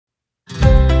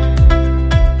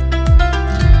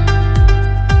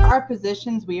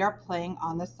positions we are playing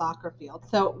on the soccer field.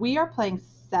 So we are playing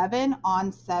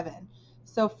 7-on-7.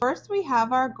 So first we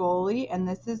have our goalie, and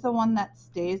this is the one that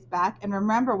stays back. And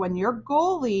remember, when you're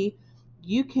goalie,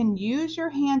 you can use your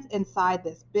hands inside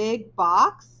this big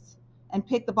box and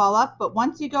pick the ball up. But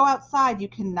once you go outside, you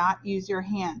cannot use your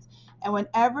hands. And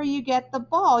whenever you get the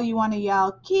ball, you want to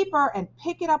yell keeper and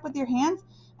pick it up with your hands.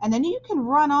 And then you can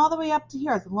run all the way up to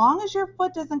here. As long as your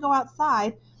foot doesn't go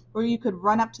outside, or you could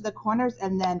run up to the corners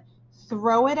and then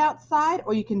throw it outside,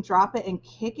 or you can drop it and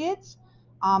kick it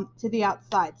to the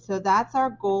outside. So that's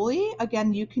our goalie.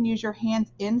 Again, you can use your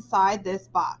hands inside this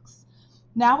box.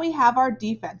 Now we have our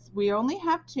defense. We only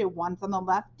have two. One's on the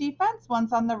left defense,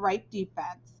 one's on the right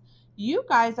defense. You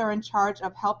guys are in charge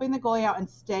of helping the goalie out and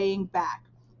staying back.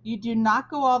 You do not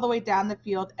go all the way down the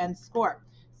field and score.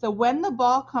 So when the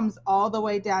ball comes all the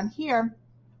way down here,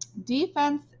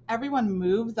 defense, everyone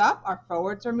moves up. Our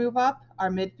forwards are move up, our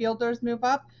midfielders move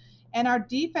up, and our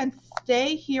defense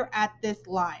stay here at this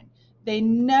line. They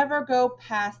never go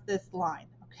past this line,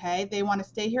 okay? They want to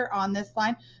stay here on this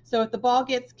line. So if the ball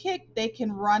gets kicked, they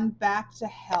can run back to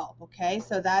help, okay?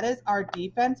 So that is our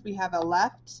defense. We have a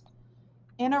left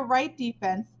and a right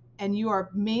defense, and you are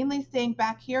mainly staying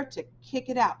back here to kick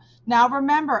it out. Now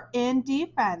remember, in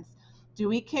defense, do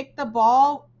we kick the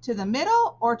ball to the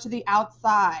middle or to the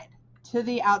outside? To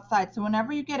the outside. So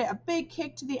whenever you get it, a big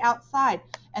kick to the outside,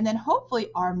 and then hopefully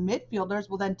our midfielders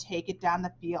will then take it down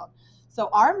the field. So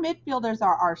our midfielders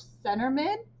are our center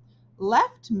mid,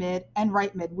 left mid, and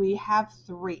right mid. We have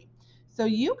three. So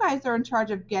you guys are in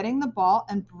charge of getting the ball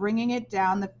and bringing it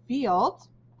down the field,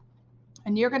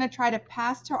 and you're going to try to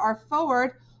pass to our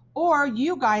forward, or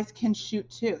you guys can shoot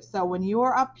too. So when you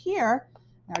are up here,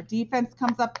 our defense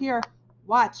comes up here,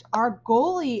 watch, our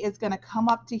goalie is going to come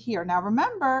up to here. Now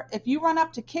remember, if you run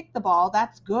up to kick the ball,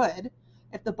 that's good.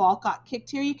 If the ball got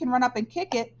kicked here, you can run up and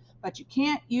kick it, but you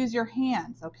can't use your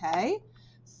hands, okay?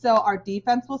 So our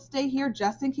defense will stay here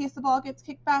just in case the ball gets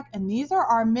kicked back, and these are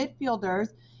our midfielders,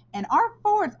 and our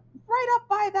forwards right up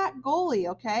by that goalie,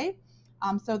 okay?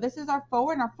 So this is our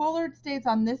forward, and our forward stays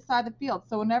on this side of the field.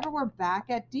 So whenever we're back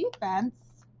at defense,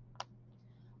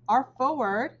 our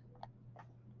forward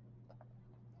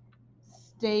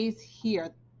stays here.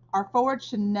 Our forward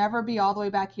should never be all the way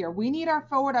back here. We need our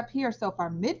forward up here, so if our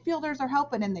midfielders are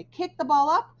helping and they kick the ball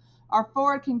up, our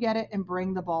forward can get it and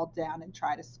bring the ball down and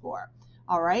try to score.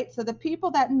 All right, so the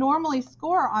people that normally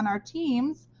score on our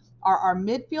teams are our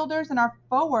midfielders and our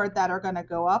forward that are going to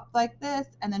go up like this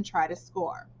and then try to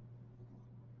score.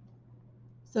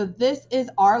 So this is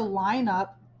our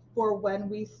lineup for when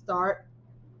we start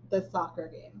the soccer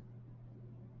game.